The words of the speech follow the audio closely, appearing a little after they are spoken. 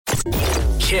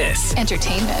KiSS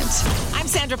Entertainment. I'm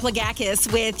Sandra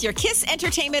Plagakis with your KiSS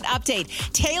Entertainment Update.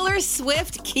 Taylor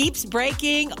Swift keeps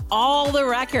breaking all the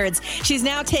records. She's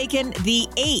now taken the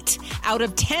 8 out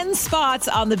of 10 spots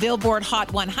on the Billboard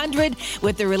Hot 100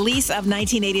 with the release of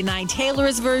 1989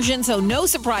 Taylor's version, so no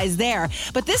surprise there.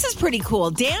 But this is pretty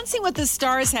cool. Dancing with the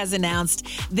Stars has announced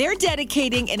they're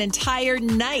dedicating an entire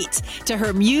night to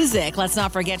her music. Let's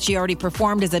not forget she already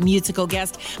performed as a musical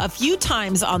guest a few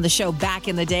times on the show back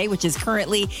in the day, which is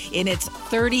currently in its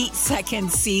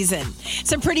 32nd season.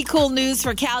 Some pretty cool news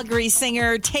for Calgary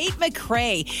singer Tate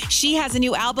McRae. She has a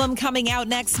new album coming out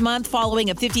next month following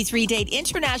a 53-date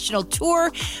international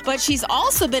tour, but she's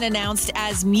also been announced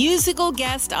as musical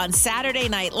guest on Saturday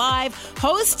Night Live,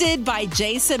 hosted by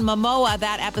Jason Momoa.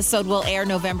 That episode will air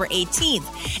November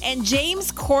 18th. And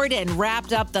James Corden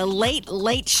wrapped up the Late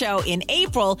Late Show in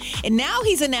April, and now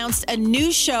he's announced a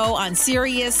new show on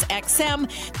Sirius XM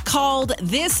called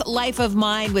This Life of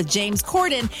Mine with James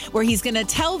Corden, where he's going to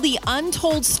tell the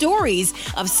untold stories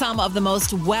of some of the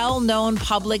most well-known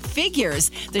public figures.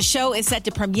 The show is set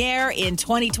to premiere in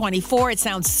 2024. It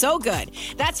sounds so good.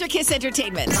 That's your KiSS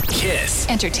Entertainment. KiSS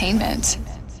Entertainment.